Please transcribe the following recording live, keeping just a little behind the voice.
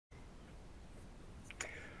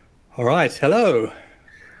All right, hello.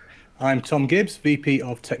 I'm Tom Gibbs, VP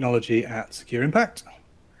of Technology at Secure Impact.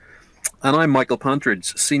 And I'm Michael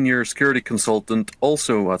Pantridge, Senior Security Consultant,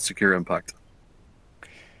 also at Secure Impact.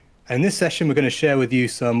 And in this session, we're going to share with you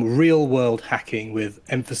some real-world hacking with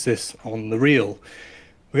emphasis on the real.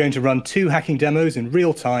 We're going to run two hacking demos in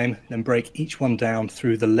real time, then break each one down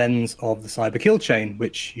through the lens of the cyber kill chain,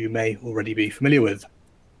 which you may already be familiar with.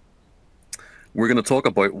 We're going to talk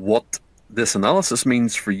about what this analysis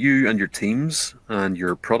means for you and your teams and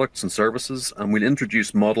your products and services, and we'll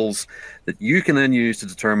introduce models that you can then use to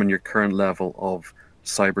determine your current level of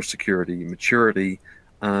cybersecurity maturity,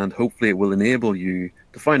 and hopefully it will enable you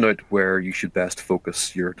to find out where you should best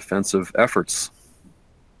focus your defensive efforts.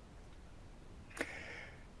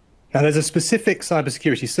 Now, there's a specific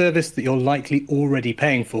cybersecurity service that you're likely already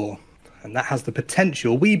paying for, and that has the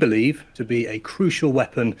potential, we believe, to be a crucial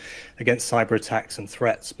weapon against cyber attacks and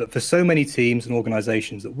threats. But for so many teams and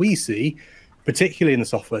organizations that we see, particularly in the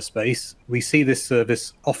software space, we see this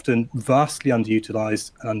service often vastly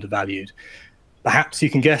underutilized and undervalued. Perhaps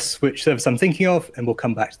you can guess which service I'm thinking of, and we'll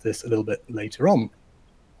come back to this a little bit later on.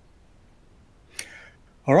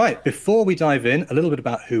 All right, before we dive in, a little bit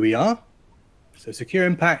about who we are. So Secure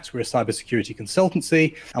Impact, we're a cybersecurity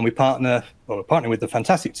consultancy, and we're partnering with the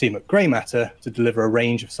fantastic team at Grey Matter to deliver a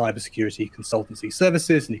range of cybersecurity consultancy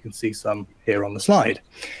services, and you can see some here on the slide.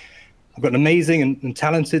 I've got an amazing and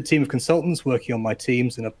talented team of consultants working on my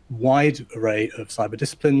teams in a wide array of cyber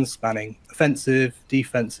disciplines, spanning offensive,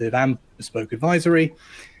 defensive, and bespoke advisory.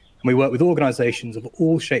 And we work with organizations of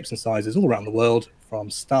all shapes and sizes all around the world, from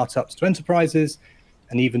startups to enterprises,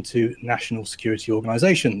 and even to national security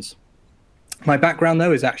organizations. My background,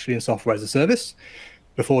 though, is actually in software as a service.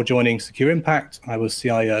 Before joining Secure Impact, I was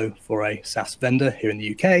CIO for a SaaS vendor here in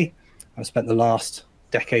the UK. I've spent the last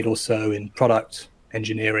decade or so in product,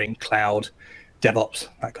 engineering, cloud, DevOps,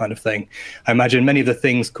 that kind of thing. I imagine many of the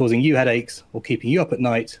things causing you headaches or keeping you up at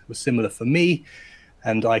night were similar for me,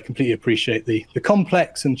 and I completely appreciate the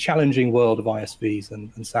complex and challenging world of ISVs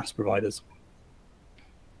and SaaS providers.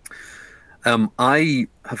 I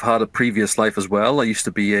have had a previous life as well. I used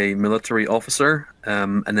to be a military officer,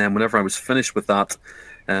 and then whenever I was finished with that,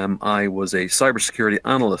 I was a cybersecurity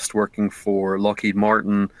analyst working for Lockheed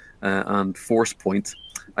Martin and ForcePoint.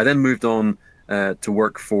 I then moved on to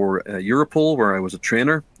work for Europol, where I was a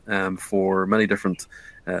trainer for many different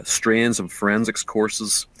strains of forensics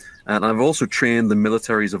courses. And I've also trained the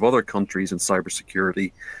militaries of other countries in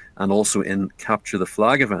cybersecurity and also in capture the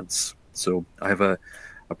flag events. So I have a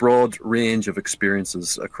broad range of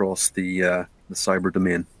experiences across the cyber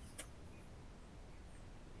domain.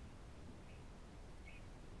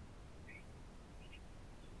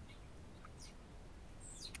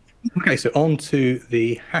 Okay, so on to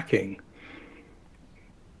the hacking.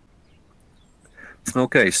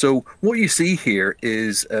 Okay, so what you see here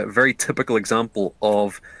is a very typical example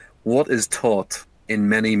of what is taught in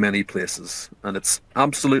many, many places. And it's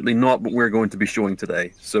absolutely not what we're going to be showing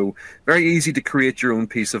today. So very easy to create your own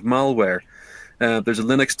piece of malware. There's a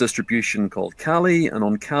Linux distribution called Kali, and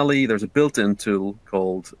on Kali there's a built-in tool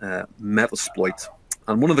called Metasploit.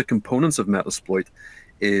 And one of the components of Metasploit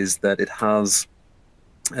is that it has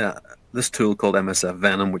this tool called MSF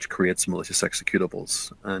Venom, which creates malicious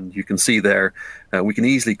executables. And you can see there, we can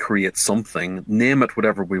easily create something, name it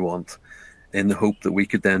whatever we want, in the hope that we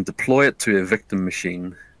could then deploy it to a victim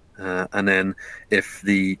machine. And then if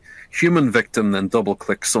the human victim then double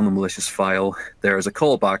clicks on the malicious file, there is a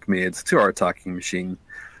callback made to our attacking machine.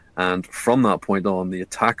 And from that point on, the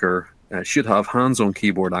attacker should have hands-on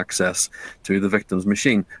keyboard access to the victim's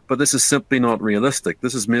machine. But this is simply not realistic.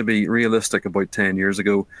 This is maybe realistic about 10 years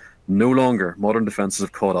ago. No longer. Modern defenses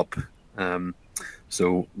have caught up.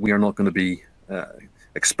 So we are not going to be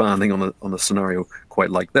expanding on a scenario quite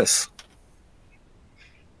like this.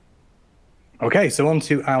 Okay, so on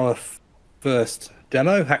to our first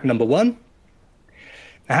demo, hack number one.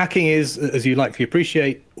 Now, hacking is, as you likely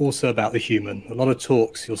appreciate, also about the human. A lot of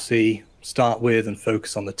talks you'll see start with and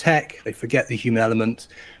focus on the tech. They forget the human element.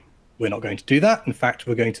 We're not going to do that. In fact,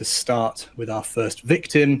 we're going to start with our first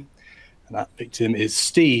victim, and that victim is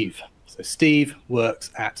Steve. So Steve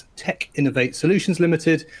works at Tech Innovate Solutions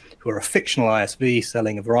Limited, who are a fictional ISV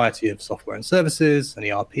selling a variety of software and services, an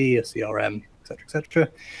ERP, a CRM, etc., etc.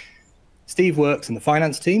 Steve works in the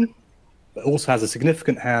finance team, but also has a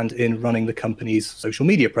significant hand in running the company's social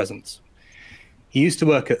media presence. He used to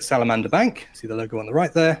work at Salamander Bank, see the logo on the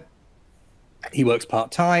right there. He works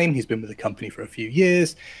part-time, he's been with the company for a few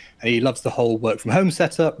years, and he loves the whole work from home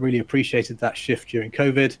setup, really appreciated that shift during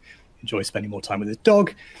COVID, enjoys spending more time with his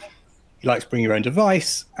dog. He likes bringing your own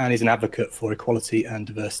device, and he's an advocate for equality and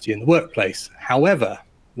diversity in the workplace. However,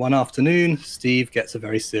 one afternoon, Steve gets a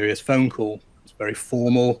very serious phone call. It's very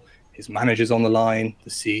formal. His manager's on the line, the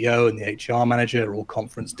CEO and the HR manager are all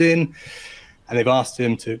conferenced in, and they've asked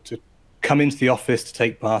him to come into the office to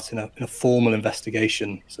take part in a formal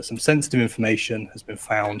investigation. So some sensitive information has been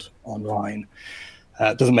found online.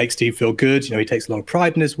 It doesn't make Steve feel good. He takes a lot of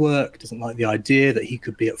pride in his work, doesn't like the idea that he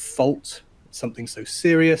could be at fault with something so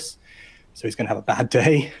serious. So he's going to have a bad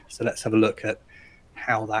day. So let's have a look at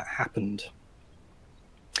how that happened.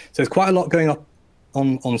 So there's quite a lot going up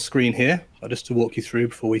on screen here, just to walk you through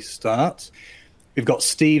before we start. We've got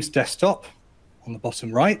Steve's desktop on the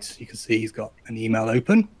bottom right. You can see he's got an email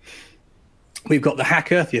open. We've got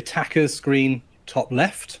the attacker's screen top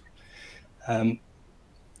left.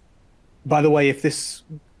 By the way, if this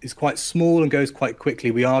is quite small and goes quite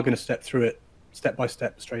quickly, we are going to step through it step by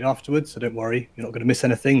step straight afterwards. So don't worry, you're not going to miss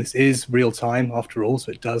anything. This is real time after all,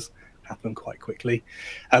 so it does happen quite quickly.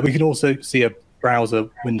 We can also see a browser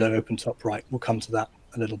window open top right. We'll come to that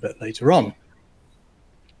a little bit later on.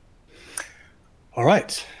 All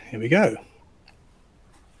right, here we go.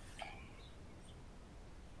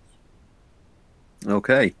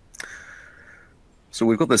 Okay. So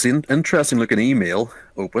we've got this interesting looking email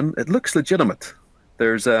open. It looks legitimate.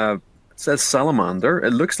 There's it says Salamander.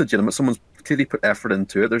 It looks legitimate. Someone's clearly put effort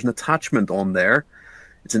into it. There's an attachment on there.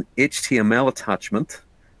 It's an HTML attachment.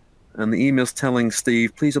 And the email's telling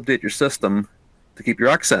Steve, please update your system to keep your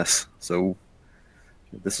access. So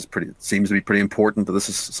this is it seems to be pretty important that this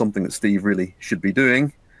is something that Steve really should be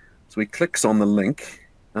doing. So he clicks on the link,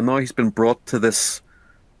 and now he's been brought to this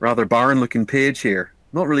rather barren looking page here.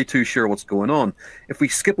 Not really too sure what's going on. If we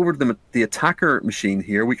skip over to the attacker machine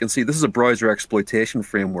here, we can see this is a browser exploitation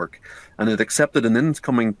framework, and it accepted an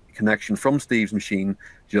incoming connection from Steve's machine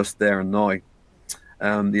just there and now.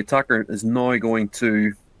 The attacker is now going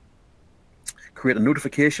to create a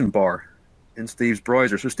notification bar in Steve's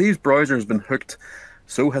browser. So Steve's browser has been hooked.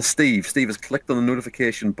 So has Steve. Steve has clicked on the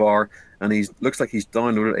notification bar, and looks like he's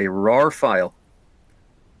downloaded a RAR file.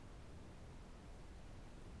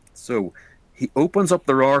 So he opens up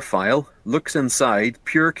the RAR file, looks inside,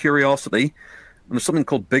 pure curiosity, and there's something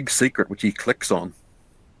called Big Secret, which he clicks on.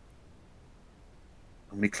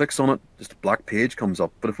 And when he clicks on it, just a black page comes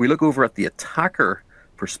up. But if we look over at the attacker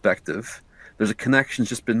perspective, there's a connection's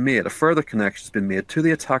just been made. A further connection's been made to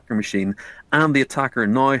the attacker machine, and the attacker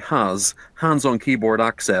now has hands-on keyboard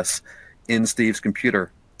access in Steve's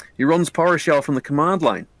computer. He runs PowerShell from the command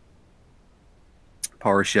line.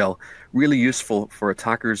 PowerShell, really useful for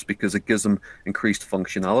attackers because it gives them increased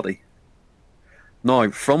functionality. Now,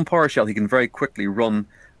 from PowerShell, he can very quickly run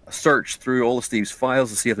a search through all of Steve's files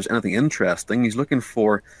to see if there's anything interesting. He's looking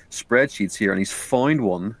for spreadsheets here, and he's found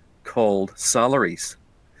one called salaries.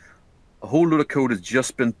 A whole load of code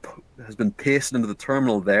has been pasted into the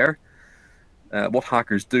terminal there. What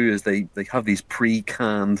hackers do is they have these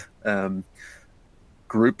pre-canned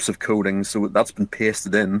groups of coding, so that's been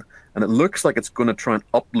pasted in, and it looks like it's going to try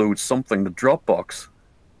and upload something to Dropbox.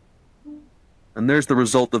 And there's the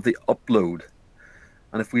result of the upload.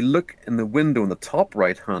 And if we look in the window in the top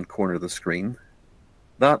right-hand corner of the screen,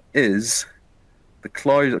 that is the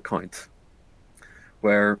cloud account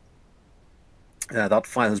where that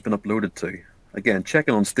file has been uploaded to. Again,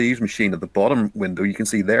 checking on Steve's machine at the bottom window, you can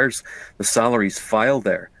see there's the salaries file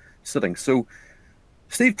there sitting. So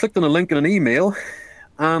Steve clicked on a link in an email,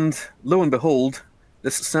 and lo and behold,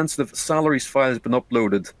 this sensitive salaries file has been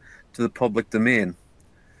uploaded to the public domain.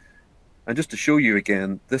 And just to show you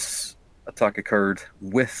again, this attack occurred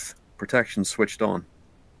with protection switched on.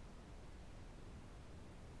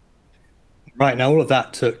 Right, now all of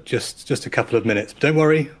that took just a couple of minutes, but don't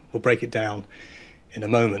worry, we'll break it down in a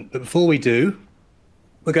moment. But before we do,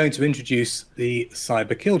 we're going to introduce the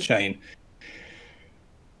cyber kill chain.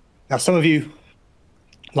 Now, some of you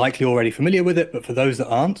likely already familiar with it, but for those that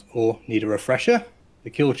aren't or need a refresher, the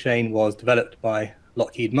kill chain was developed by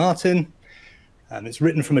Lockheed Martin. It's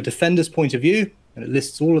written from a defender's point of view, and it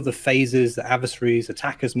lists all of the phases that adversaries,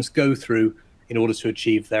 attackers must go through in order to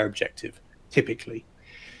achieve their objective, typically.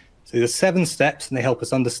 So there's 7 steps, and they help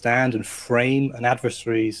us understand and frame an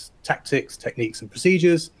adversary's tactics, techniques, and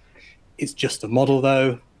procedures. It's just a model,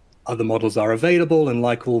 though. Other models are available, and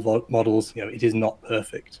like all models, it is not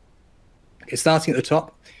perfect. Okay, starting at the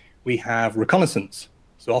top, we have reconnaissance.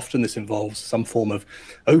 So often this involves some form of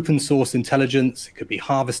open source intelligence. It could be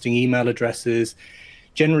harvesting email addresses,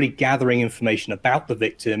 generally gathering information about the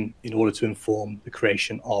victim in order to inform the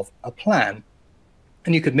creation of a plan.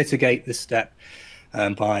 And you could mitigate this step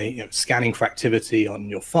by scanning for activity on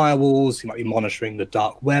your firewalls. You might be monitoring the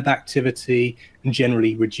dark web activity and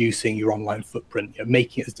generally reducing your online footprint,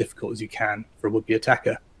 making it as difficult as you can for a would-be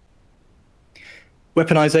attacker.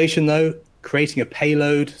 Weaponization, though, creating a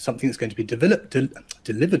payload, something that's going to be delivered to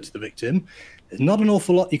the victim, there's not an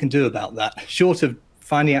awful lot you can do about that, short of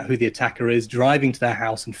finding out who the attacker is, driving to their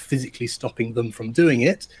house and physically stopping them from doing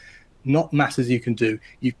it. Not masses you can do.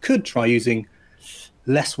 You could try using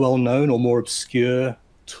less well-known or more obscure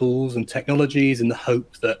tools and technologies in the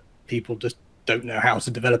hope that people just don't know how to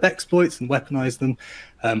develop exploits and weaponize them,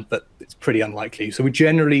 but it's pretty unlikely. So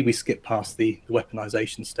we skip past the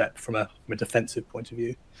weaponization step from a defensive point of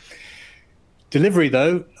view. Delivery,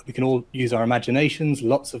 though, we can all use our imaginations.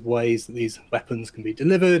 Lots of ways that these weapons can be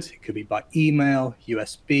delivered. It could be by email,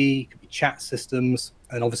 USB, it could be chat systems,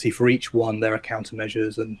 and obviously for each one there are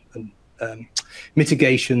countermeasures and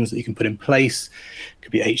mitigations that you can put in place. It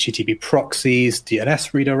could be HTTP proxies,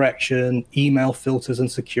 DNS redirection, email filters and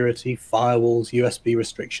security, firewalls, USB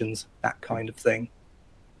restrictions, that kind of thing.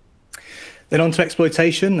 Then on to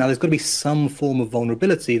exploitation. Now, there's got to be some form of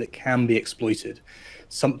vulnerability that can be exploited,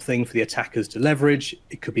 something for the attackers to leverage.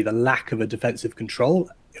 It could be the lack of a defensive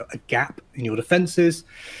control, a gap in your defenses,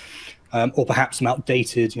 or perhaps some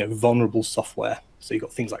outdated, vulnerable software. So you've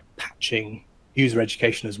got things like patching. User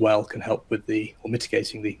education as well can help with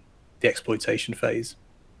mitigating the exploitation phase.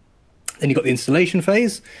 Then you've got the installation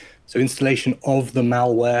phase, so installation of the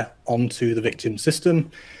malware onto the victim system.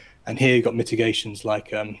 And here you've got mitigations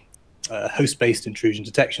like host-based intrusion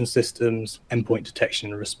detection systems, endpoint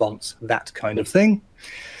detection and response, that kind of thing.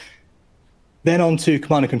 Then on to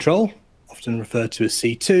command and control, often referred to as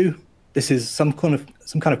C2. This is some kind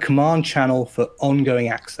of command channel for ongoing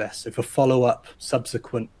access, so for follow-up,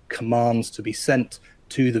 subsequent commands to be sent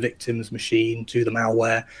to the victim's machine, to the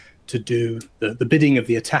malware, to do the bidding of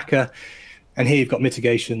the attacker. And here you've got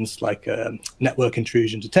mitigations like network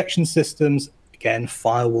intrusion detection systems, again,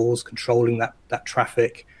 firewalls controlling that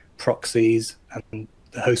traffic, proxies, and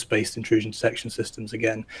the host-based intrusion detection systems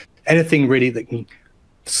again. Anything really that can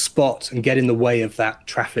spot and get in the way of that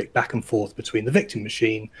traffic back and forth between the victim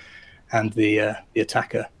machine and the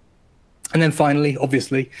attacker. And then finally,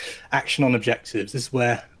 obviously, action on objectives. This is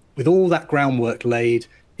where, with all that groundwork laid,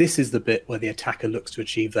 this is the bit where the attacker looks to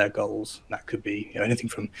achieve their goals. That could be anything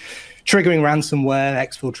from triggering ransomware,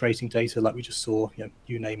 exfiltrating data like we just saw,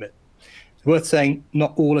 you name it. It's worth saying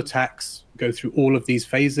not all attacks go through all of these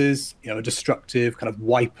phases. A destructive kind of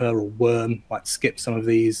wiper or worm might skip some of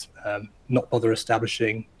these, not bother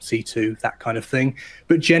establishing C2, that kind of thing.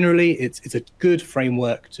 But generally, it's a good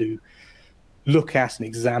framework to look at and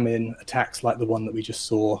examine attacks like the one that we just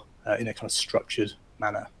saw in a kind of structured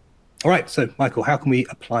manner. All right, so Michael, how can we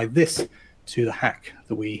apply this to the hack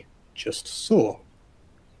that we just saw?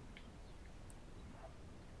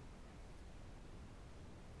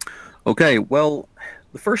 Okay, well,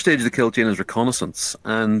 the first stage of the kill chain is reconnaissance,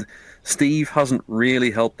 and Steve hasn't really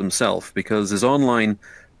helped himself because his online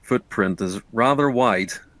footprint is rather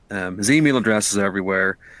wide. His email address is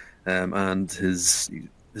everywhere, and his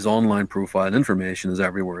online profile and information is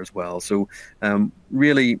everywhere as well. So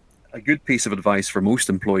really, a good piece of advice for most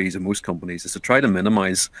employees in most companies is to try to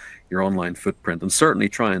minimize your online footprint and certainly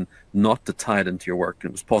try and not to tie it into your work.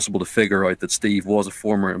 It was possible to figure out that Steve was a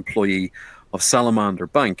former employee of Salamander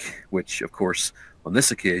Bank, which, of course, on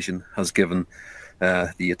this occasion has given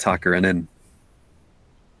the attacker an in.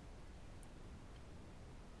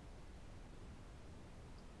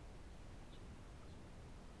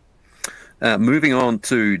 Moving on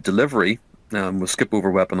to delivery, we'll skip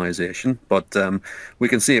over weaponization, but we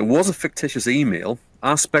can see it was a fictitious email.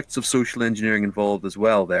 Aspects of social engineering involved as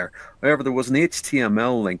well there. However, there was an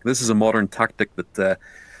HTML link. This is a modern tactic that the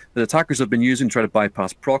attackers have been using to try to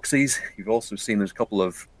bypass proxies. You've also seen there's a couple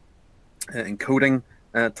of encoding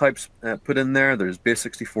types put in there. There's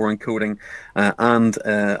base64 encoding and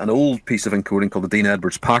an old piece of encoding called the Dean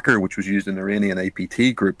Edwards Packer, which was used in Iranian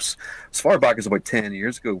APT groups as far back as about 10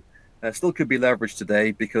 years ago. Still could be leveraged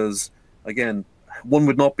today because, again, one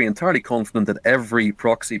would not be entirely confident that every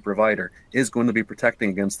proxy provider is going to be protecting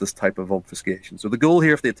against this type of obfuscation. So the goal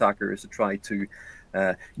here for the attacker is to try to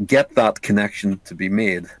get that connection to be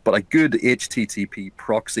made. But a good HTTP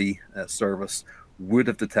proxy service would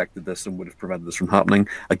have detected this and would have prevented this from happening.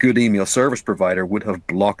 A good email service provider would have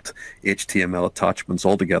blocked HTML attachments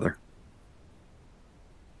altogether.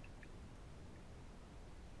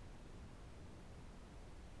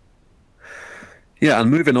 Yeah,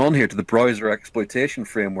 and moving on here to the browser exploitation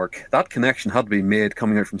framework, that connection had to be made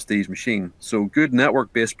coming out from Steve's machine. So good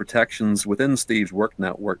network-based protections within Steve's work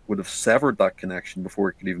network would have severed that connection before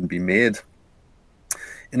it could even be made.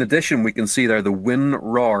 In addition, we can see there the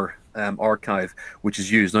WinRAR archive, which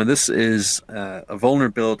is used. Now, this is a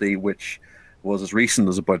vulnerability which was as recent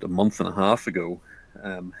as about a month and a half ago.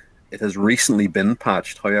 it has recently been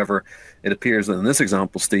patched. However, it appears that in this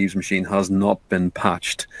example, Steve's machine has not been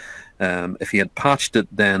patched. If he had patched it,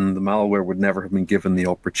 then the malware would never have been given the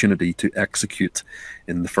opportunity to execute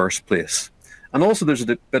in the first place. And also, there's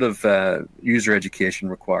a bit of user education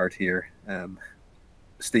required here.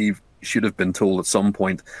 Steve should have been told at some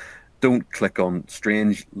point, don't click on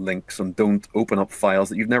strange links and don't open up files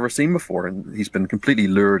that you've never seen before. And he's been completely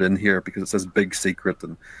lured in here because it says big secret,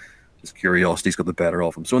 and his curiosity's got the better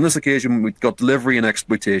of him. So on this occasion, we've got delivery and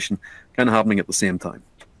exploitation kind of happening at the same time.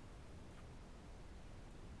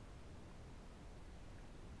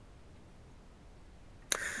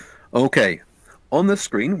 Okay, on this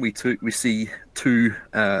screen, we see two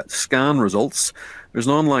scan results. There's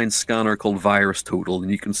an online scanner called VirusTotal, and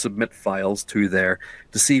you can submit files to there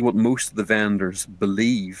to see what most of the vendors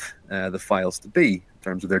believe the files to be in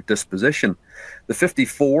terms of their disposition. The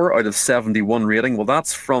 54 out of 71 rating, well,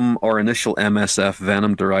 that's from our initial MSF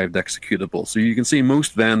Venom-derived executable. So you can see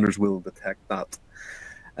most vendors will detect that.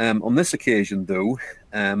 On this occasion, though,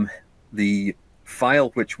 the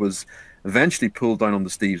file which was eventually pulled down onto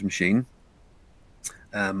Steve's machine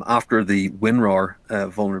after the WinRAR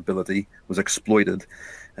vulnerability was exploited,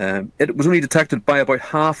 it was only detected by about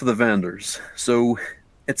half of the vendors. So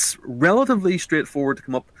it's relatively straightforward to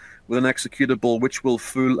come up with an executable which will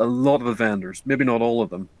fool a lot of the vendors, maybe not all of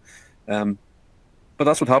them. But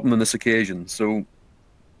that's what happened on this occasion. So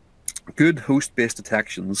good host-based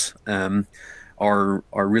detections are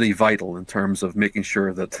really vital in terms of making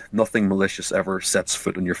sure that nothing malicious ever sets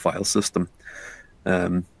foot on your file system.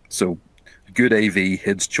 So good AV,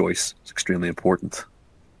 HIDS choice is extremely important.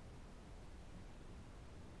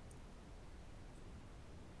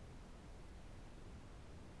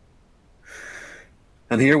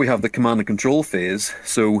 And here we have the command and control phase.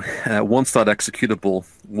 So once that executable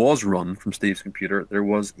was run from Steve's computer, there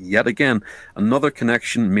was yet again another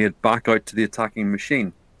connection made back out to the attacking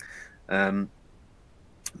machine.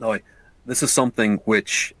 Now, this is something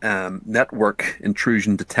which network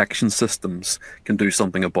intrusion detection systems can do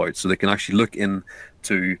something about. So they can actually look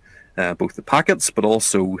into both the packets, but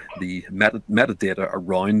also the metadata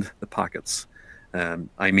around the packets.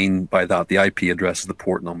 I mean by that the IP addresses, the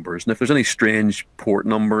port numbers. And if there's any strange port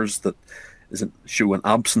numbers that show an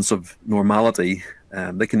absence of normality,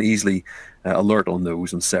 they can easily alert on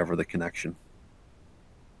those and sever the connection.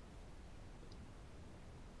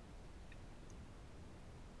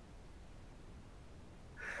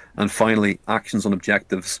 And finally, actions on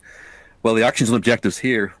objectives. Well, the actions on objectives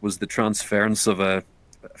here was the transference of a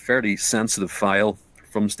fairly sensitive file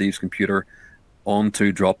from Steve's computer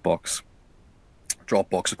onto Dropbox.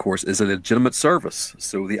 Dropbox, of course, is a legitimate service.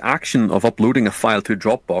 So the action of uploading a file to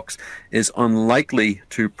Dropbox is unlikely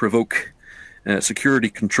to provoke security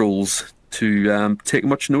controls to take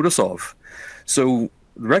much notice of. So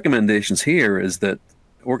the recommendations here is that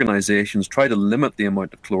organizations try to limit the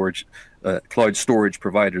amount of cloud storage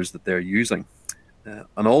providers that they're using.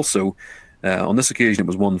 And also, on this occasion, it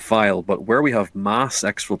was one file, but where we have mass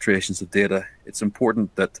exfiltrations of data, it's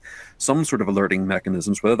important that some sort of alerting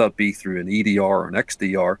mechanisms, whether that be through an EDR or an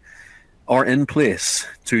XDR, are in place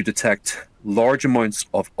to detect large amounts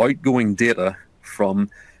of outgoing data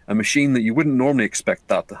from a machine that you wouldn't normally expect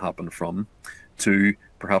that to happen from, to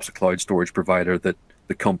perhaps a cloud storage provider that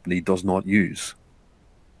the company does not use.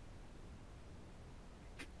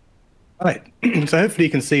 Right. So hopefully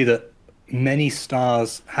you can see that many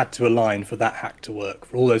stars had to align for that hack to work,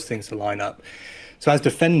 for all those things to line up. So as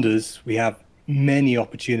defenders, we have many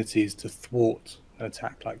opportunities to thwart an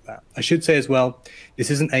attack like that. I should say as well,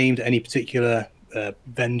 this isn't aimed at any particular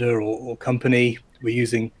vendor or company. We're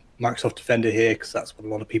using Microsoft Defender here because that's what a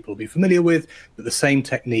lot of people will be familiar with, but the same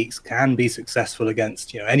techniques can be successful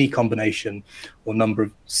against any combination or number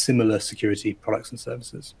of similar security products and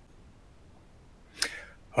services.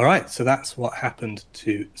 All right, so that's what happened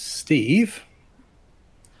to Steve.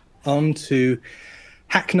 On to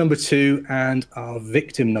hack number 2 and our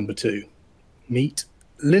victim number 2. Meet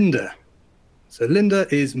Linda. So Linda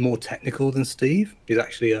is more technical than Steve. She's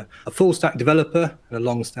actually a full stack developer and a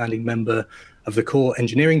long-standing member of the core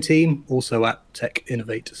engineering team, also at Tech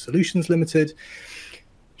Innovate Solutions Limited.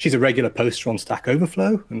 She's a regular poster on Stack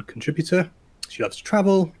Overflow and contributor. She loves to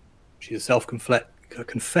travel. She's a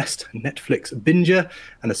self-confessed Netflix binger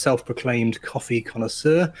and a self-proclaimed coffee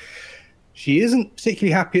connoisseur. She isn't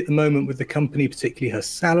particularly happy at the moment with the company, particularly her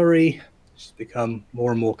salary. She's become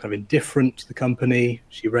more and more kind of indifferent to the company.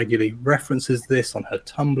 She regularly references this on her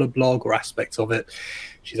Tumblr blog or aspects of it.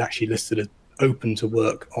 She's actually listed as open to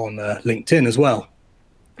work on LinkedIn as well.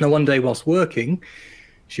 Now, one day whilst working,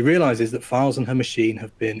 she realizes that files on her machine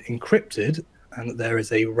have been encrypted and that there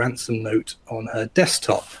is a ransom note on her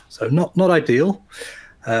desktop. So not ideal.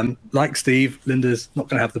 Like Steve, Linda's not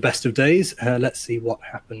going to have the best of days. Let's see what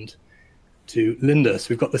happened to Linda. So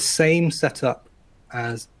we've got the same setup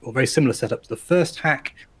as, or very similar setup to the first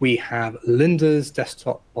hack. We have Linda's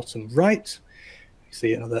desktop bottom right. You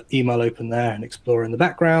see another email open there and Explorer in the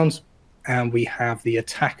background. And we have the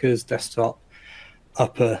attacker's desktop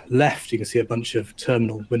upper left. You can see a bunch of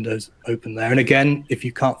terminal windows open there. And again, if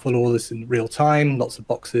you can't follow all this in real time, lots of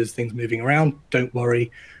boxes, things moving around, don't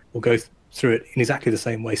worry. We'll go through it in exactly the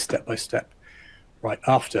same way, step by step, right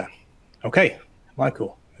after. Okay,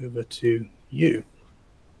 Michael, over to you.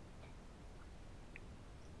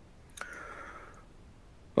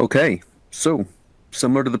 Okay, so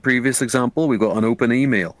similar to the previous example, we've got an open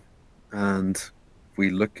email, and we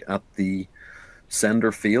look at the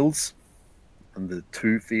sender fields and the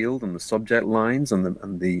to field and the subject lines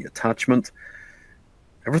and the attachment.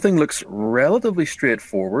 Everything looks relatively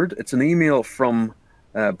straightforward. It's an email from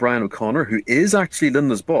Brian O'Connor, who is actually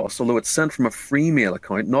Linda's boss, although it's sent from a free mail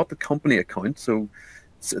account, not the company account. So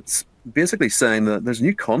it's basically saying that there's a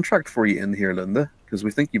new contract for you in here, Linda, because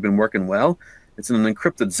we think you've been working well. It's in an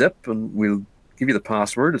encrypted zip, and we'll give you the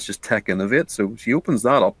password. It's just Tech Innovate. So she opens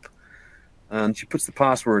that up, and she puts the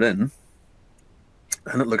password in,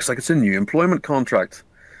 and it looks like it's a new employment contract,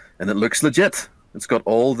 and it looks legit. It's got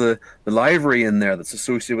all the library in there that's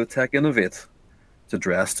associated with Tech Innovate. It's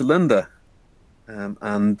addressed to Linda,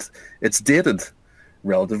 and it's dated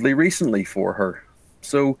relatively recently for her.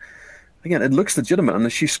 So again, it looks legitimate. And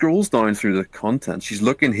as she scrolls down through the content, she's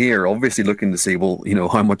looking here, obviously looking to see, well, you know,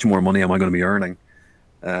 how much more money am I going to be earning?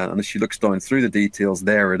 And as she looks down through the details,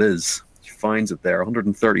 there it is. She finds it there,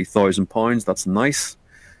 £130,000. That's nice.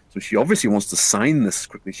 So she obviously wants to sign this as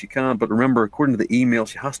quickly as she can. But remember, according to the email,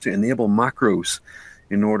 she has to enable macros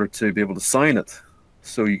in order to be able to sign it.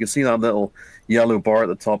 So you can see that little yellow bar at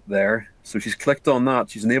the top there. So she's clicked on that.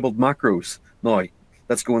 She's enabled macros. Now,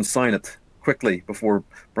 let's go and sign it quickly before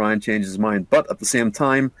Brian changes his mind. But at the same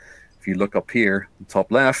time, if you look up here, the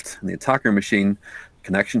top left, in the attacker machine,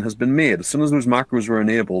 connection has been made. As soon as those macros were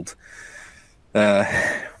enabled, a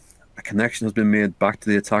connection has been made back to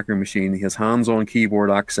the attacker machine. He has hands-on keyboard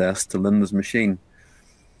access to Linda's machine.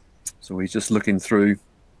 So he's just looking through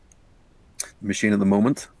the machine at the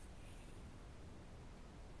moment.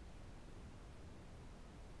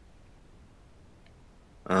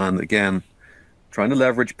 And again, trying to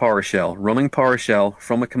leverage PowerShell. Running PowerShell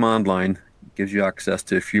from a command line gives you access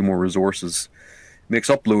to a few more resources. Makes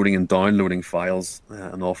uploading and downloading files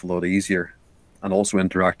an awful lot easier, and also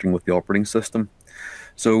interacting with the operating system.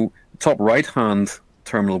 So the top right-hand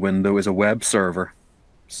terminal window is a web server.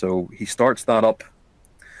 So he starts that up,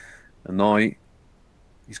 and now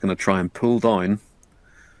he's going to try and pull down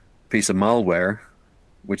a piece of malware,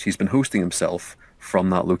 which he's been hosting himself from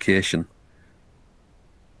that location.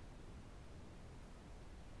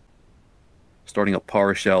 Starting up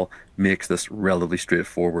PowerShell makes this relatively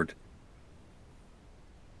straightforward.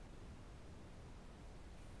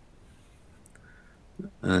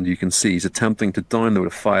 And you can see he's attempting to download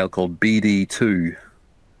a file called bd2.exe.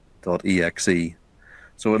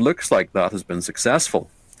 So it looks like that has been successful.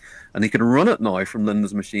 And he can run it now from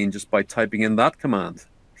Linda's machine just by typing in that command.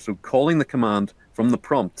 So calling the command from the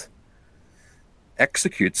prompt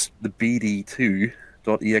executes the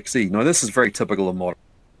bd2.exe. Now this is very typical of modern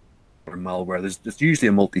malware. There's usually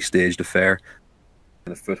a multi-staged affair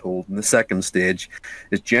and a foothold, and the second stage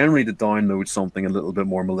is generally to download something a little bit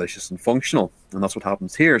more malicious and functional, and that's what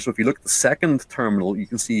happens here. So if you look at the second terminal, you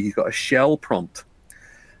can see he's got a shell prompt.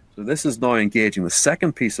 So this is now engaging the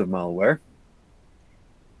second piece of malware,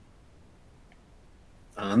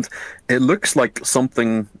 and it looks like some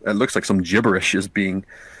gibberish is being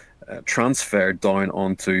transferred down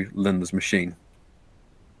onto Linda's machine.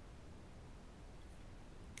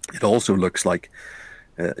 It also looks like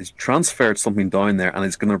it's transferred something down there, and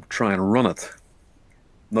it's going to try and run it.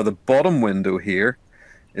 Now the bottom window here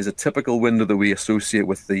is a typical window that we associate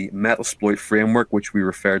with the Metasploit framework, which we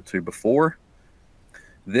referred to before.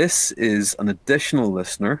 This is an additional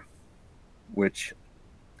listener which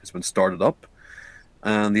has been started up,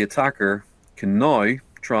 and the attacker can now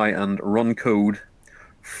try and run code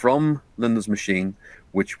from Linda's machine,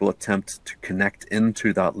 which will attempt to connect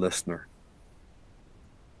into that listener.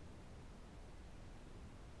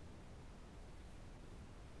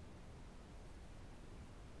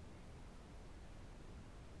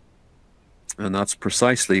 And that's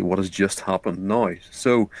precisely what has just happened now.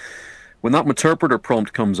 So when that interpreter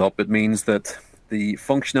prompt comes up, it means that the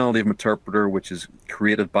functionality of interpreter, which is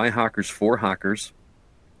created by hackers for hackers,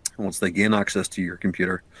 once they gain access to your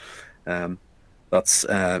computer, that's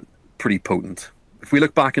pretty potent. If we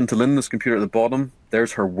look back into Linda's computer at the bottom,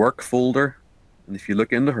 there's her work folder. And if you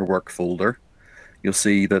look into her work folder, you'll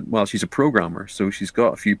see that, well, she's a programmer, so she's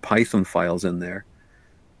got a few Python files in there.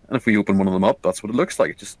 And if we open one of them up, that's what it looks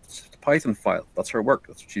like. It's just a Python file. That's her work.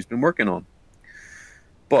 That's what she's been working on.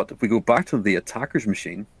 But if we go back to the attacker's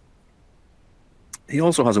machine, he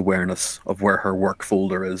also has awareness of where her work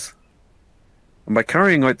folder is. And by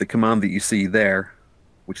carrying out the command that you see there,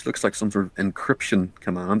 which looks like some sort of encryption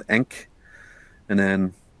command, enc, and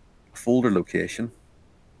then folder location,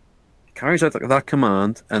 he carries out that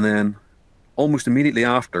command, and then almost immediately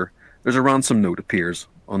after, there's a ransom note appears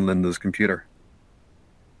on Linda's computer.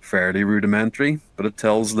 Fairly rudimentary, but it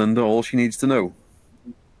tells Linda all she needs to know.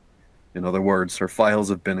 In other words, her files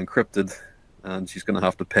have been encrypted, and she's going to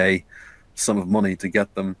have to pay sum of money to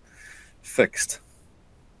get them fixed.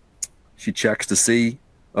 She checks to see,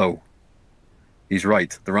 oh, he's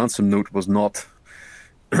right. The ransom note was not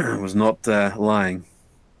lying.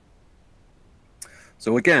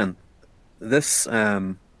 So again, this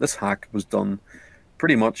hack was done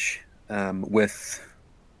pretty much with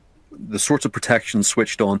the sorts of protections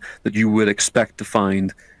switched on that you would expect to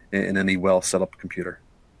find in any well set up computer.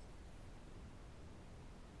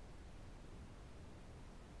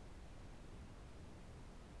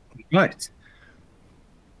 Right.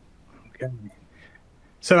 Okay.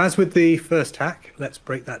 So as with the first hack, let's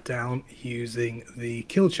break that down using the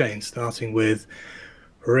kill chain, starting with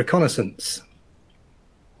reconnaissance.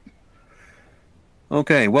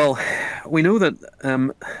 Okay, well, we know that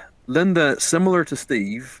Linda, similar to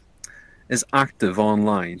Steve, is active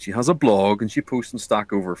online. She has a blog and she posts on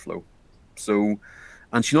Stack Overflow. So,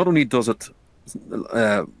 and she not only does it,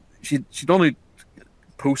 she not only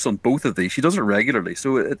posts on both of these, she does it regularly.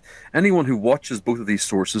 So anyone who watches both of these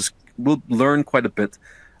sources will learn quite a bit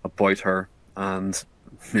about her and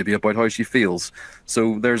maybe about how she feels.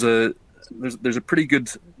 So there's a pretty good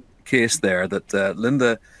case there that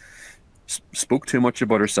Linda spoke too much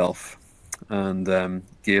about herself and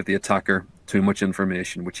gave the attacker too much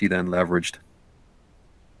information, which he then leveraged.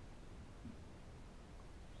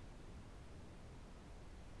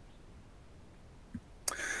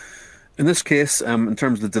 In this case, in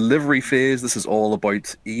terms of the delivery phase, this is all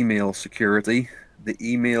about email security. The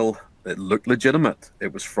email, it looked legitimate.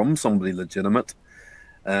 It was from somebody legitimate.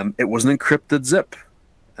 It was an encrypted zip.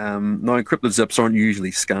 Now, encrypted zips aren't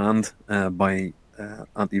usually scanned by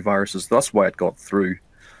antiviruses. That's why it got through.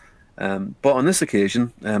 But on this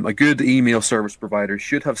occasion, a good email service provider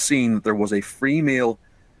should have seen that there was a free mail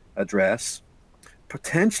address,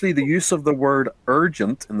 potentially the use of the word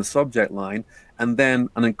urgent in the subject line, and then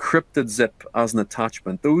an encrypted zip as an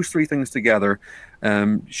attachment. Those three things together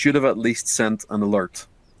should have at least sent an alert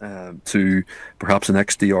to perhaps an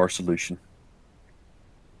XDR solution.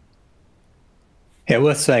 Yeah,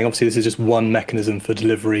 worth saying, obviously, this is just one mechanism for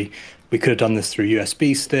delivery. We could have done this through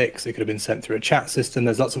USB sticks. It could have been sent through a chat system.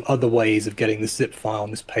 There's lots of other ways of getting this zip file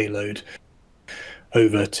and this payload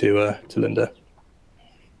over to Linda.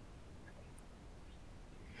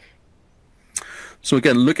 So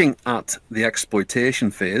again, looking at the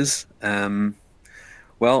exploitation phase,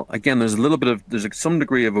 well, again, there's some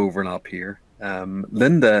degree of overlap here.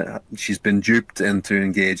 Linda, she's been duped into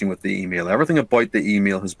engaging with the email. Everything about the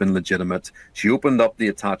email has been legitimate. She opened up the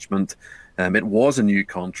attachment. It was a new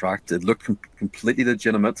contract. It looked completely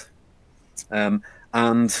legitimate,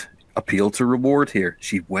 and appealed to reward here.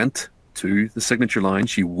 She went to the signature line.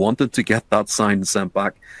 She wanted to get that signed and sent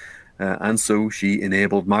back. And so she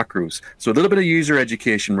enabled macros. So a little bit of user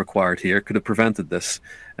education required here could have prevented this.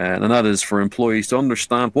 And that is for employees to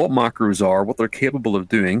understand what macros are, what they're capable of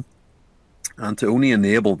doing, and to only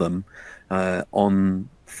enable them on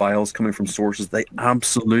files coming from sources they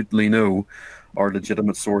absolutely know are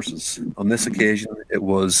legitimate sources. On this occasion, it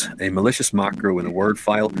was a malicious macro in a Word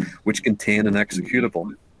file which contained an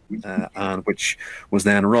executable and which was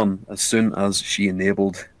then run as soon as she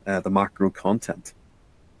enabled the macro content.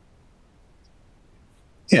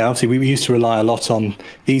 Yeah, obviously we used to rely a lot on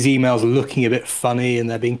these emails looking a bit funny and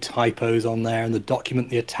there being typos on there, and the document,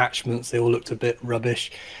 the attachments, they all looked a bit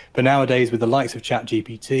rubbish. But nowadays, with the likes of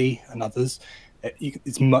ChatGPT and others,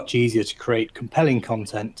 it's much easier to create compelling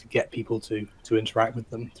content to get people to interact with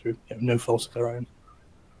them through no fault of their own.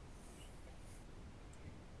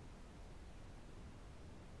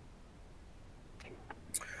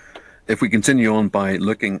 If we continue on by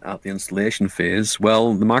looking at the installation phase,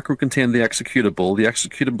 well, the macro contained the executable. The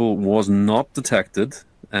executable was not detected.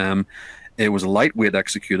 It was a lightweight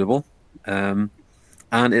executable, and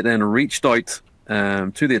it then reached out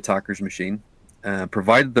to the attacker's machine,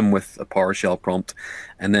 provided them with a PowerShell prompt,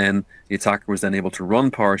 and then the attacker was then able to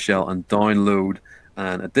run PowerShell and download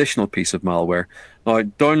an additional piece of malware. Now,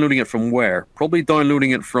 downloading it from where? Probably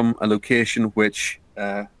downloading it from a location which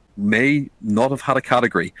may not have had a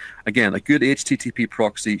category. Again, a good HTTP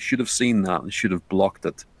proxy should have seen that and should have blocked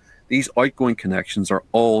it. These outgoing connections are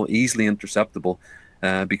all easily interceptable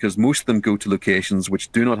because most of them go to locations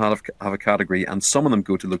which do not have a category, and some of them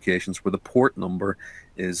go to locations where the port number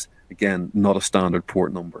is, again, not a standard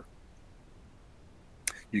port number.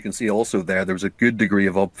 You can see also there was a good degree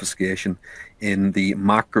of obfuscation in the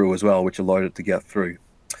macro as well, which allowed it to get through.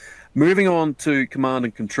 Moving on to command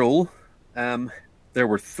and control, there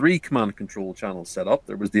were 3 command and control channels set up.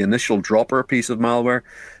 There was the initial dropper piece of malware.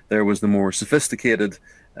 There was the more sophisticated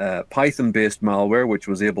Python-based malware, which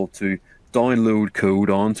was able to download code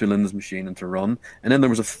onto Linda's machine and to run. And then there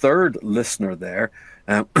was a third listener there,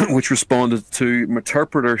 which responded to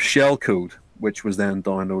interpreter shellcode, which was then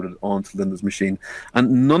downloaded onto Linda's machine.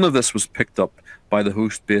 And none of this was picked up by the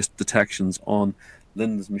host-based detections on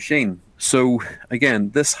Linda's machine. So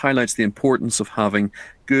again, this highlights the importance of having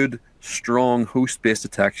good, strong host-based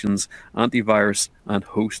detections, antivirus and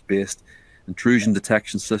host-based intrusion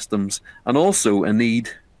detection systems, and also a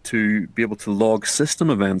need to be able to log system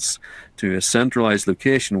events to a centralized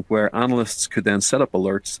location where analysts could then set up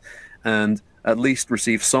alerts and at least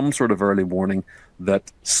receive some sort of early warning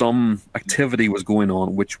that some activity was going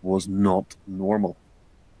on which was not normal.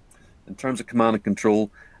 In terms of command and control,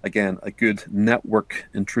 again, a good network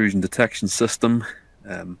intrusion detection system,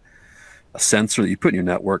 a sensor that you put in your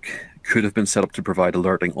network could have been set up to provide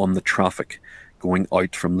alerting on the traffic going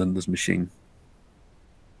out from Linda's machine.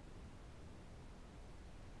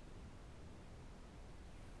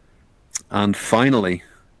 And finally,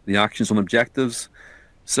 the actions and objectives,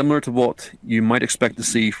 similar to what you might expect to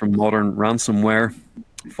see from modern ransomware.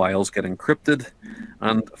 Files get encrypted,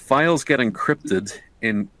 and files get encrypted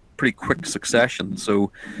in pretty quick succession. So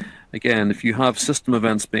again, if you have system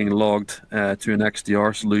events being logged to an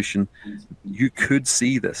XDR solution, you could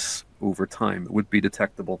see this over time. It would be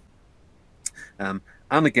detectable. And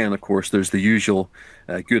again, of course, there's the usual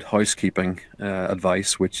good housekeeping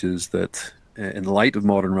advice, which is that in light of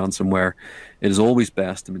modern ransomware, it is always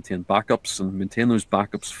best to maintain backups and maintain those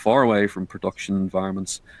backups far away from production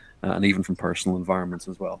environments and even from personal environments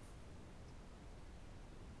as well.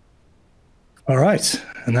 All right,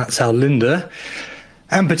 and that's how Linda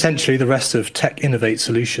and potentially the rest of Tech Innovate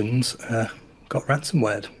Solutions got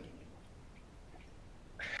ransomwared.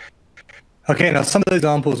 Okay, now some of those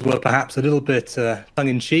examples were perhaps a little bit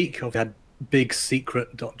tongue-in-cheek. We had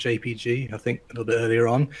bigsecret.jpg, I think, a little bit earlier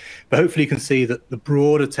on. But hopefully you can see that the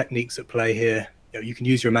broader techniques at play here, you can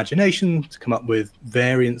use your imagination to come up with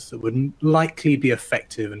variants that would likely be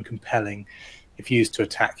effective and compelling if used to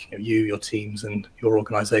attack you, your teams, and your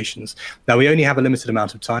organizations. Now, we only have a limited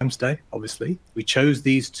amount of time today, obviously. We chose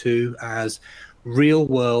these 2 as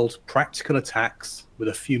real-world practical attacks with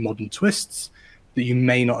a few modern twists that you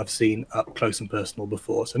may not have seen up close and personal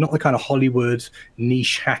before. So not the kind of Hollywood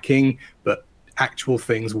niche hacking, but actual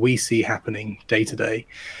things we see happening day to day.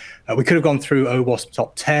 We could have gone through OWASP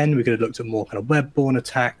top 10. We could have looked at more kind of web-borne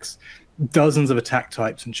attacks, dozens of attack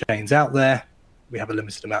types and chains out there. We have a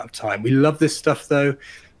limited amount of time. We love this stuff, though.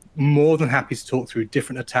 More than happy to talk through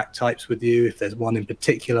different attack types with you. If there's one in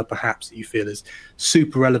particular, perhaps, that you feel is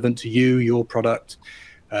super relevant to you, your product,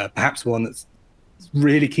 perhaps one that's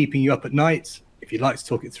really keeping you up at night. If you'd like to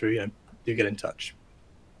talk it through, do get in touch.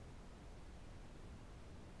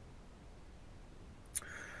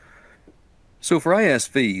 So for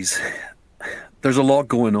ISVs, there's a lot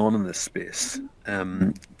going on in this space.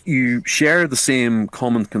 You share the same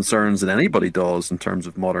common concerns that anybody does in terms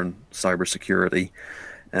of modern cybersecurity,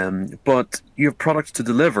 but you have products to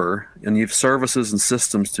deliver and you have services and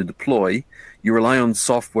systems to deploy. You rely on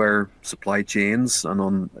software supply chains and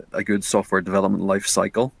on a good software development life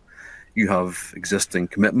cycle. You have existing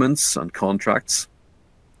commitments and contracts.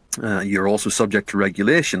 You're also subject to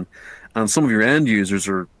regulation, and some of your end users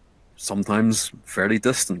are sometimes fairly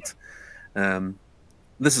distant.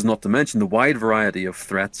 This is not to mention the wide variety of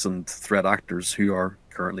threats and threat actors who are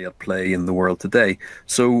currently at play in the world today.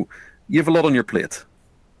 So you have a lot on your plate.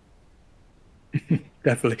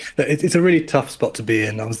 Definitely. It's a really tough spot to be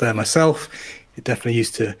in. I was there myself. It definitely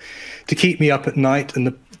used to keep me up at night.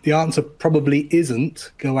 And the answer probably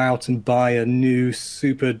isn't go out and buy a new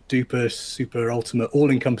super duper, super ultimate,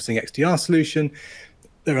 all-encompassing XDR solution.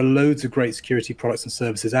 There are loads of great security products and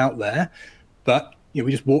services out there. But we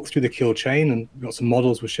just walk through the kill chain, and we've got some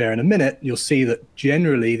models we'll share in a minute. You'll see that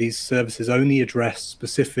generally these services only address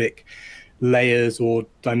specific layers or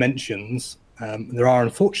dimensions. There are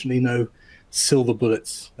unfortunately no silver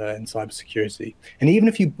bullets in cybersecurity. And even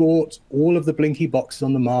if you bought all of the blinky boxes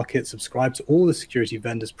on the market, subscribed to all the security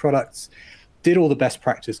vendors' products, did all the best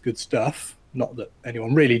practice good stuff, not that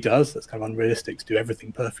anyone really does, that's kind of unrealistic to do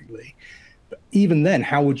everything perfectly, but even then,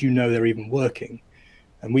 how would you know they're even working?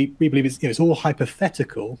 And we believe it's all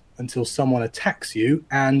hypothetical until someone attacks you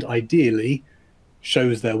and ideally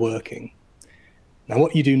shows they're working. Now,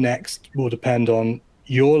 what you do next will depend on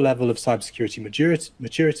your level of cybersecurity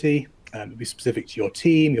maturity. It'll be specific to your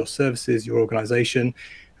team, your services, your organization.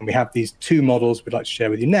 And we have these two models we'd like to share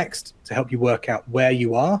with you next to help you work out where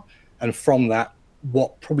you are, and from that,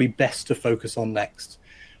 what probably best to focus on next.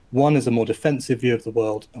 One is a more defensive view of the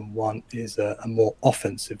world, and one is a more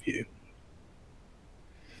offensive view.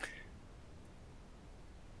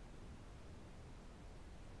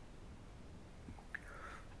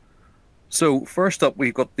 So first up,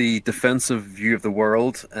 we've got the defensive view of the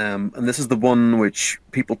world, and this is the one which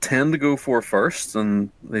people tend to go for first, and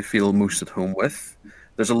they feel most at home with.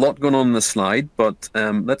 There's a lot going on in the slide, but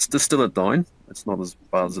let's distill it down. It's not as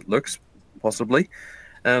bad as it looks, possibly.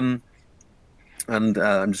 I'm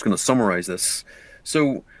just going to summarize this.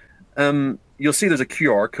 So you'll see there's a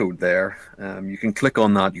QR code there. You can click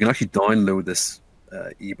on that. You can actually download this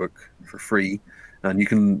ebook for free, and you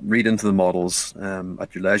can read into the models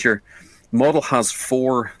at your leisure. The model has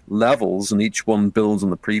 4 levels, and each one builds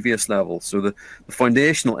on the previous level. So the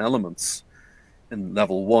foundational elements in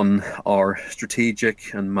level 1 are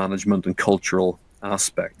strategic and management and cultural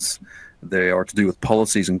aspects. They are to do with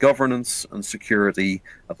policies and governance and security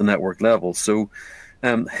at the network level. So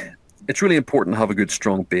it's really important to have a good,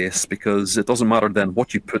 strong base, because it doesn't matter then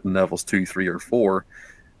what you put in levels 2, 3, or 4.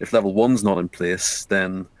 If level 1's not in place,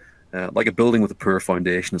 then like a building with a poor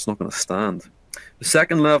foundation, it's not going to stand. The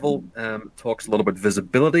second level talks a lot about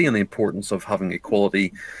visibility and the importance of having a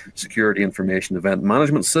quality security information event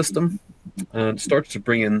management system, and starts to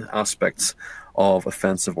bring in aspects of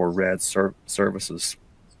offensive or red services.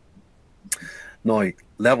 Now,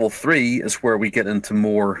 level 3 is where we get into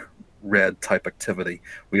more red type activity.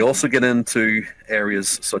 We also get into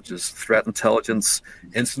areas such as threat intelligence,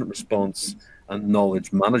 incident response, and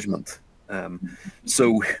knowledge management.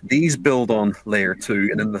 So these build on layer 2,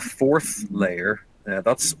 and in the 4th layer,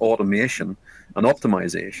 that's automation and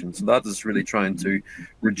optimization. So that is really trying to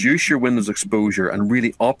reduce your Windows exposure and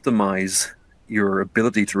really optimize your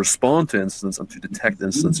ability to respond to incidents and to detect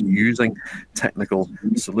incidents using technical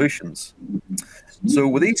solutions. So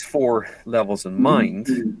with these 4 levels in mind,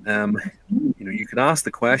 you could ask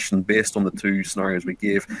the question based on the 2 scenarios we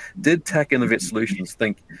gave: did Tech Innovate Solutions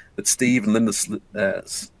think that Steve and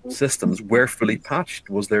Linda's systems were fully patched?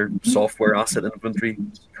 Was their software asset inventory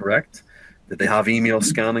correct? Did they have email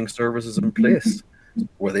scanning services in place?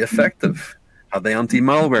 Were they effective? Had they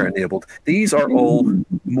anti-malware enabled? These are all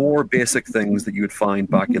more basic things that you would find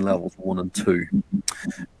back in levels 1 and 2.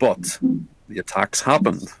 But the attacks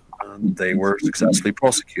happened, and they were successfully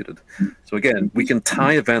prosecuted. So again, we can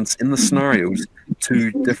tie events in the scenarios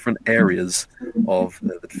to different areas of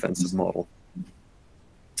the defensive model.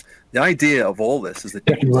 The idea of all this is that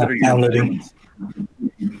you consider your...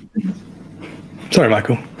 Sorry,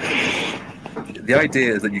 Michael. The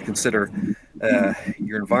idea is that you consider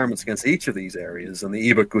your environments against each of these areas, and the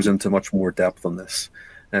ebook goes into much more depth on this.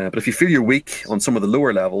 But if you feel you're weak on some of the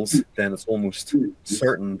lower levels, then it's almost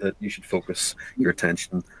certain that you should focus your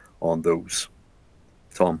attention on those.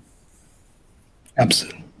 Tom?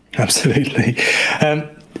 Absolutely.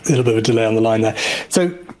 A little bit of a delay on the line there.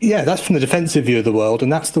 So, yeah, that's from the defensive view of the world,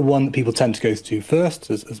 and that's the one that people tend to go to first,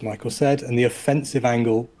 as Michael said, and the offensive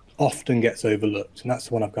angle often gets overlooked, and that's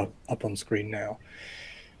the one I've got up on screen now.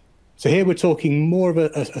 So here we're talking more of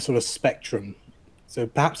a sort of spectrum, so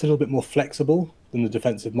perhaps a little bit more flexible than the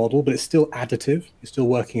defensive model, but it's still additive. You're still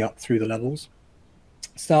working up through the levels.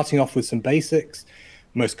 Starting off with some basics,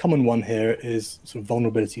 the most common one here is sort of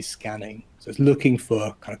vulnerability scanning. So it's looking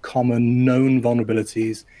for kind of common known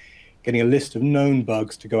vulnerabilities, getting a list of known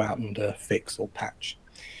bugs to go out and fix or patch.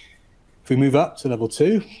 If we move up to level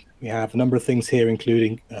 2, we have a number of things here,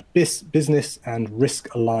 including business and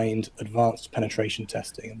risk-aligned advanced penetration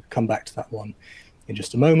testing. And we'll come back to that one in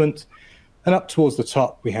just a moment. And up towards the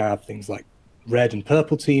top, we have things like red and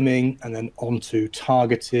purple teaming, and then onto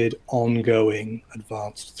targeted, ongoing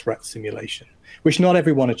advanced threat simulation, which not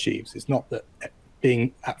everyone achieves. It's not that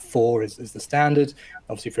being at 4 is the standard.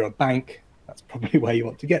 Obviously, if you're a bank, that's probably where you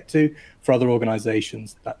want to get to. For other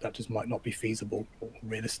organizations, that just might not be feasible or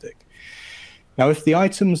realistic. Now, if the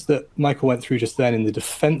items that Michael went through just then in the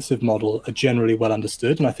defensive model are generally well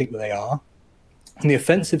understood, and I think that they are, on the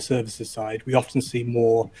offensive services side, we often see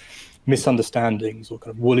more misunderstandings or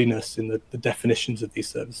kind of woolliness in the definitions of these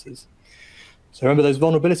services. So remember those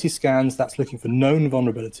vulnerability scans, that's looking for known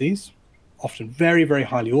vulnerabilities, often very, very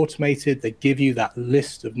highly automated. They give you that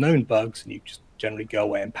list of known bugs and you just generally go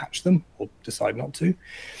away and patch them or decide not to.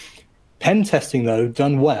 Pen testing, though,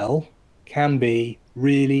 done well, can be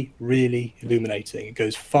really, really illuminating. It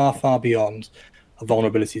goes far, far beyond a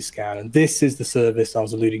vulnerability scan. And this is the service I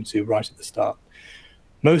was alluding to right at the start.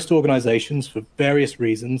 Most organizations, for various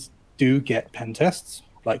reasons, do get pen tests,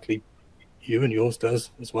 likely you and yours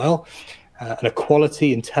does as well. And a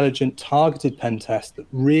quality, intelligent, targeted pen test that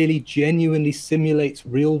really genuinely simulates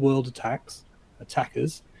real-world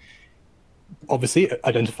attackers, obviously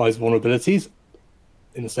identifies vulnerabilities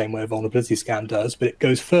in the same way a vulnerability scan does, but it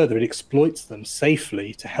goes further. It exploits them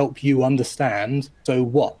safely to help you understand, so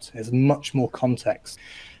what? There's much more context.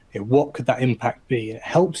 What could that impact be? It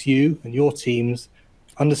helps you and your teams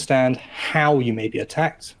understand how you may be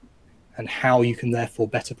attacked and how you can therefore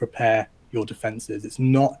better prepare your defenses. It's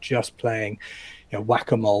not just playing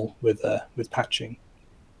whack-a-mole with patching.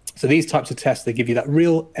 So these types of tests, they give you that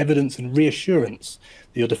real evidence and reassurance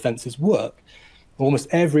that your defenses work. Almost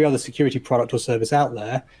every other security product or service out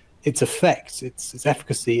there, its effect, its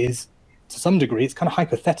efficacy is, to some degree, it's kind of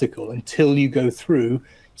hypothetical until you go through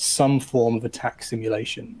some form of attack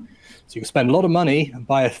simulation. So you can spend a lot of money and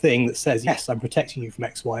buy a thing that says, yes, I'm protecting you from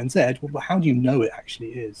X, Y, and Z. Well, but how do you know it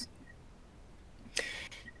actually is?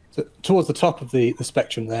 So towards the top of the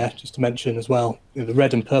spectrum there, just to mention as well, the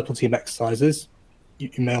red and purple team exercises, you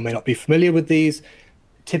may or may not be familiar with these,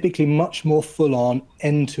 typically much more full-on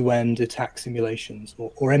end-to-end attack simulations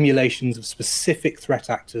or emulations of specific threat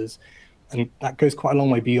actors. And that goes quite a long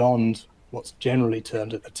way beyond what's generally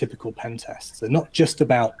termed a typical pen test. So not just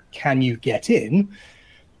about can you get in,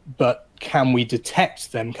 but can we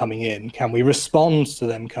detect them coming in? Can we respond to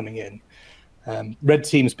them coming in? Red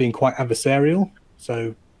teams being quite adversarial,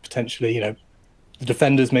 so potentially, the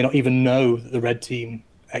defenders may not even know that the red team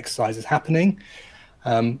exercise is happening.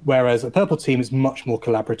 Whereas a purple team is much more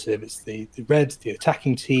collaborative. It's the red, the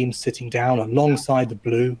attacking team, sitting down alongside the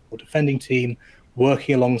blue or defending team,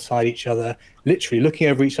 working alongside each other, literally looking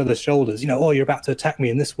over each other's shoulders. Oh, you're about to attack me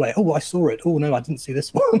in this way. Oh, I saw it. Oh, no, I didn't see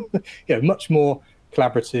this one. Much more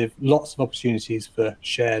collaborative, lots of opportunities for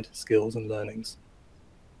shared skills and learnings.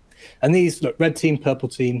 And these, look, red team, purple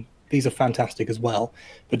team, these are fantastic as well.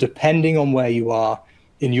 But depending on where you are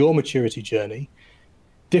in your maturity journey,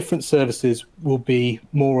 different services will be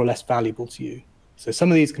more or less valuable to you. So some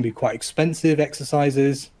of these can be quite expensive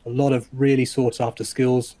exercises, a lot of really sought after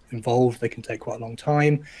skills involved. They can take quite a long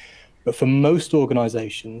time. But for most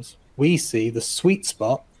organizations, we see the sweet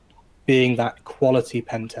spot being that quality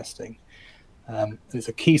pen testing. It's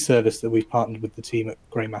a key service that we've partnered with the team at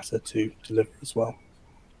Grey Matter to deliver as well.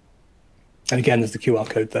 And again, there's the QR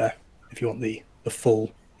code there if you want the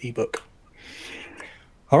full ebook.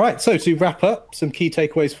 All right, so to wrap up, some key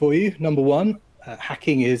takeaways for you. Number one,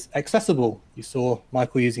 hacking is accessible. You saw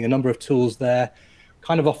Michael using a number of tools there,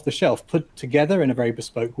 kind of off the shelf, put together in a very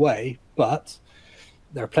bespoke way, but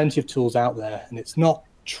there are plenty of tools out there, and it's not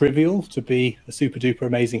trivial to be a super duper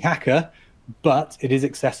amazing hacker, but it is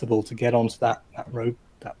accessible to get onto that road,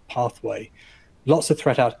 that pathway. Lots of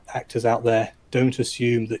threat actors out there. Don't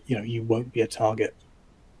assume that you won't be a target.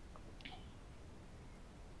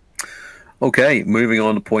 Okay, moving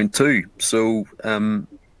on to point two. So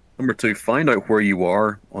number two, find out where you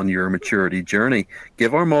are on your maturity journey.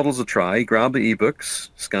 Give our models a try, grab the ebooks,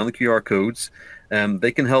 scan the QR codes.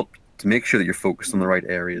 They can help to make sure that you're focused on the right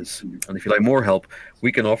areas. And if you'd like more help,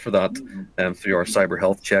 we can offer that through our cyber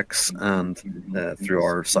health checks and through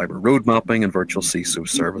our cyber road mapping and virtual CISO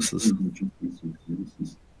services.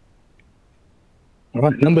 All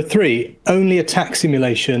right, number three, only attack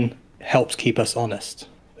simulation helps keep us honest.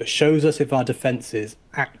 It shows us if our defenses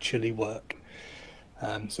actually work.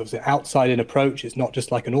 So it's an outside-in approach. It's not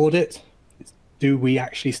just like an audit. It's, do we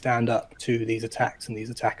actually stand up to these attacks and these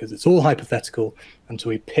attackers? It's all hypothetical until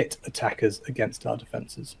we pit attackers against our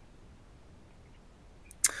defenses.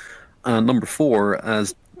 And number four,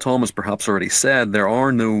 as Thomas perhaps already said, there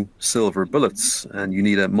are no silver bullets, and you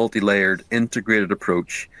need a multi-layered, integrated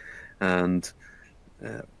approach. And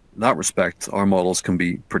in that respect, our models can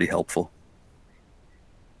be pretty helpful.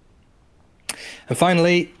 And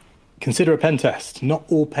finally, consider a pen test. Not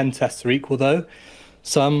all pen tests are equal, though.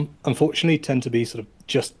 Some, unfortunately, tend to be sort of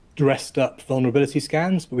just dressed up vulnerability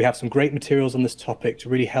scans, but we have some great materials on this topic to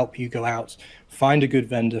really help you go out, find a good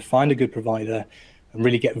vendor, find a good provider, and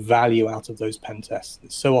really get value out of those pen tests.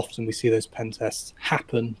 So often we see those pen tests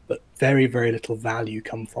happen, but very, very little value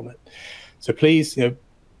come from it. So please,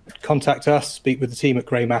 contact us, speak with the team at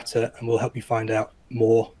Grey Matter, and we'll help you find out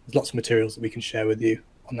more. There's lots of materials that we can share with you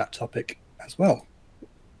on that topic as well.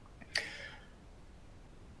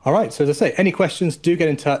 All right. So as I say, any questions, do get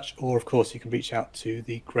in touch, or of course you can reach out to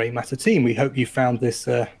the Grey Matter team. We hope you found this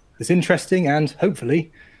this interesting and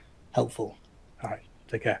hopefully helpful. All right.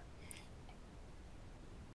 Take care.